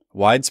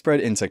 widespread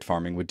insect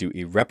farming would do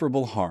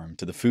irreparable harm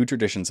to the food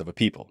traditions of a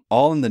people,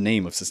 all in the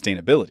name of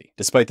sustainability,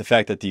 despite the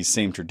fact that these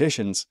same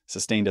traditions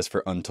sustained us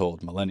for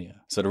untold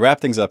millennia. So to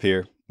wrap things up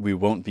here, we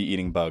won't be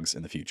eating bugs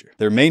in the future.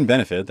 Their main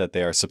benefit, that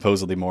they are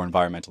supposedly more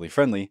environmentally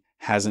friendly,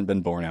 hasn't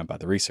been borne out by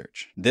the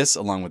research. This,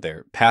 along with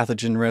their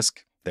pathogen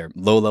risk, their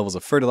low levels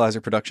of fertilizer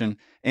production,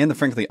 and the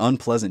frankly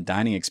unpleasant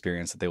dining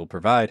experience that they will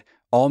provide,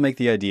 all make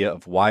the idea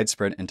of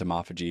widespread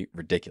entomophagy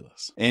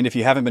ridiculous. And if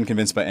you haven't been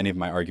convinced by any of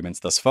my arguments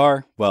thus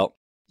far, well,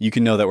 you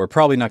can know that we're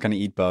probably not going to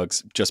eat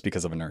bugs just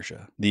because of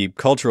inertia. The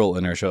cultural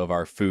inertia of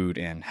our food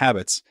and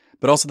habits,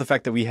 but also the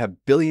fact that we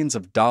have billions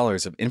of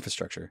dollars of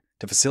infrastructure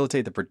to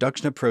facilitate the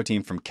production of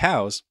protein from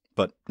cows,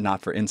 but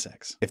not for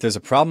insects. If there's a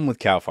problem with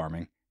cow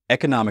farming,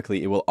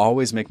 economically it will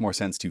always make more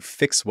sense to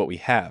fix what we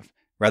have,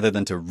 rather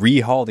than to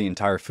rehaul the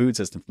entire food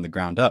system from the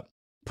ground up,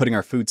 putting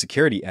our food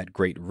security at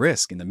great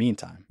risk in the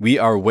meantime. We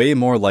are way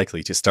more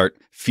likely to start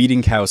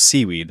feeding cows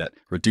seaweed that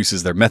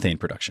reduces their methane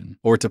production,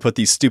 or to put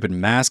these stupid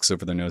masks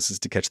over their noses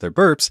to catch their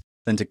burps,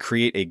 than to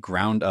create a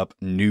ground-up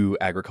new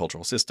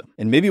agricultural system.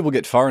 And maybe we'll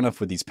get far enough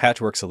with these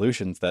patchwork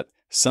solutions that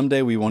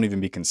someday we won't even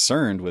be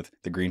concerned with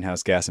the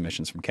greenhouse gas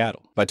emissions from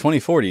cattle. By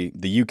 2040,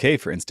 the UK,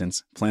 for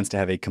instance, plans to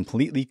have a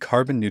completely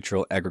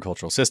carbon-neutral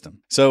agricultural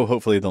system, so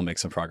hopefully they'll make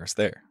some progress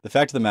there. The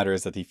fact of the matter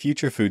is that the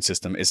future food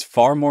system is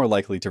far more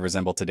likely to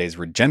resemble today's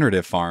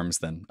regenerative farms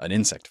than an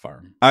insect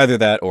farm. Either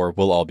that or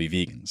we'll all be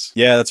vegans.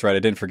 Yeah, that's right, I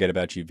didn't forget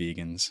about you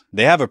vegans.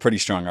 They have a pretty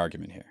strong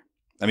argument here.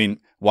 I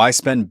mean, why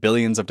spend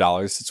billions of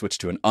dollars to switch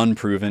to an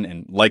unproven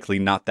and likely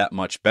not that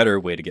much better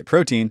way to get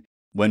protein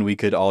when we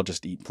could all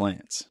just eat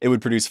plants? It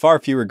would produce far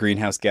fewer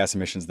greenhouse gas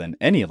emissions than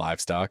any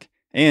livestock,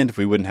 and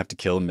we wouldn't have to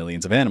kill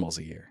millions of animals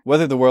a year.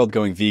 Whether the world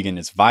going vegan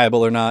is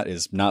viable or not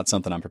is not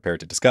something I'm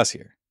prepared to discuss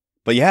here.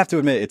 But you have to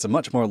admit it's a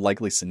much more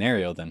likely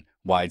scenario than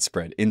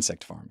widespread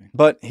insect farming.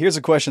 But here's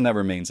a question that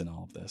remains in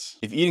all of this.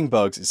 If eating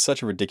bugs is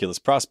such a ridiculous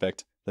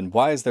prospect, then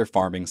why is their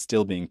farming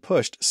still being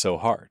pushed so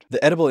hard?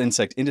 The edible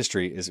insect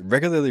industry is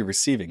regularly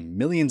receiving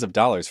millions of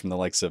dollars from the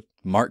likes of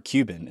Mark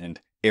Cuban and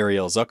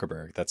Ariel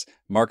Zuckerberg. That's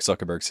Mark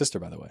Zuckerberg's sister,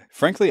 by the way.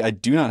 Frankly, I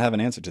do not have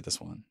an answer to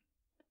this one.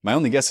 My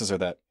only guesses are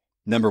that,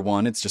 number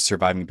one, it's just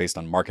surviving based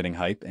on marketing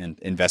hype and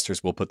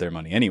investors will put their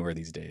money anywhere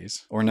these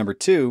days. Or number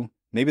two,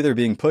 maybe they're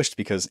being pushed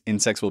because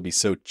insects will be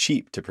so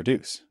cheap to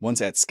produce. Once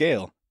at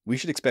scale, we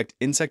should expect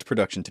insect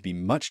production to be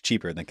much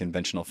cheaper than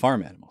conventional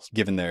farm animals,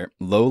 given their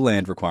low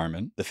land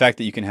requirement, the fact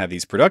that you can have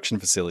these production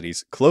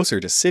facilities closer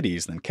to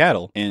cities than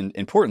cattle, and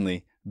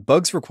importantly,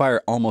 bugs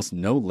require almost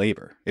no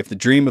labor. If the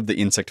dream of the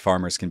insect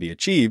farmers can be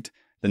achieved,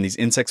 then these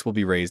insects will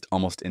be raised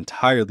almost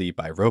entirely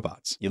by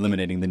robots,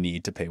 eliminating the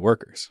need to pay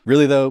workers.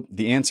 Really though,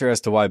 the answer as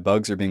to why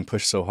bugs are being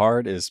pushed so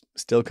hard is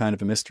still kind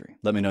of a mystery.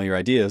 Let me know your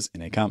ideas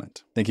in a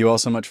comment. Thank you all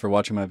so much for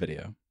watching my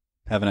video.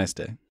 Have a nice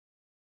day.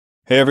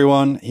 Hey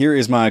everyone, here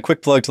is my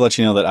quick plug to let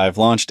you know that I've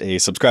launched a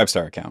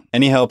Subscribestar account.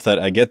 Any help that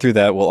I get through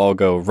that will all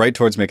go right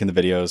towards making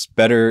the videos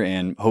better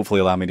and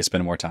hopefully allow me to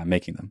spend more time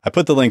making them. I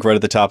put the link right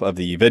at the top of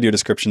the video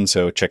description,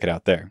 so check it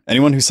out there.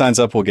 Anyone who signs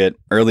up will get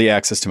early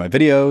access to my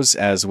videos,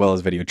 as well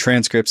as video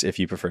transcripts if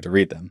you prefer to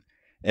read them,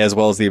 as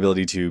well as the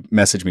ability to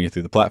message me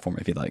through the platform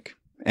if you'd like.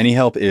 Any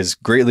help is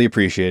greatly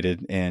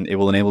appreciated, and it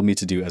will enable me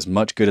to do as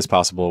much good as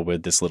possible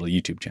with this little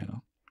YouTube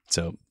channel.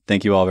 So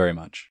thank you all very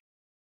much.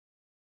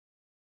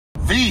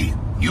 V,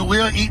 you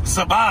will eat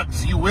the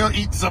bugs. You will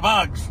eat the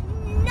bugs.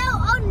 No,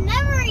 I'll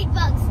never eat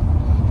bugs.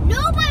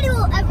 Nobody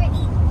will ever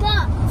eat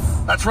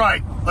bugs. That's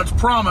right. Let's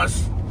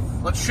promise.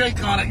 Let's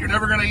shake on it. You're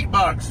never going to eat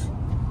bugs.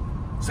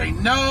 Say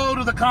no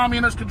to the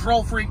communist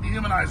control freak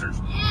dehumanizers.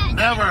 Yeah.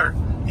 Never.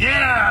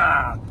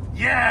 Yeah.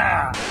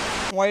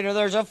 Yeah. Waiter,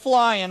 there's a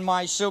fly in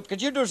my soup.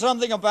 Could you do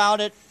something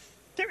about it?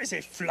 There is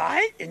a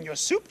fly in your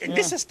soup in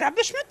this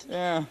establishment?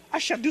 Yeah. I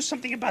shall do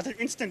something about it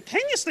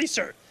instantaneously,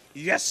 sir.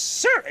 Yes,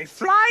 sir, a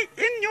fly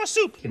in your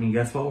soup. Can you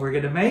guess what we're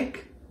gonna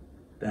make?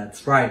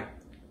 That's right.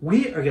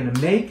 We are gonna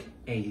make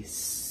a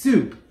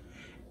soup.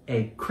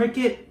 A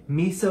cricket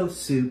miso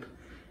soup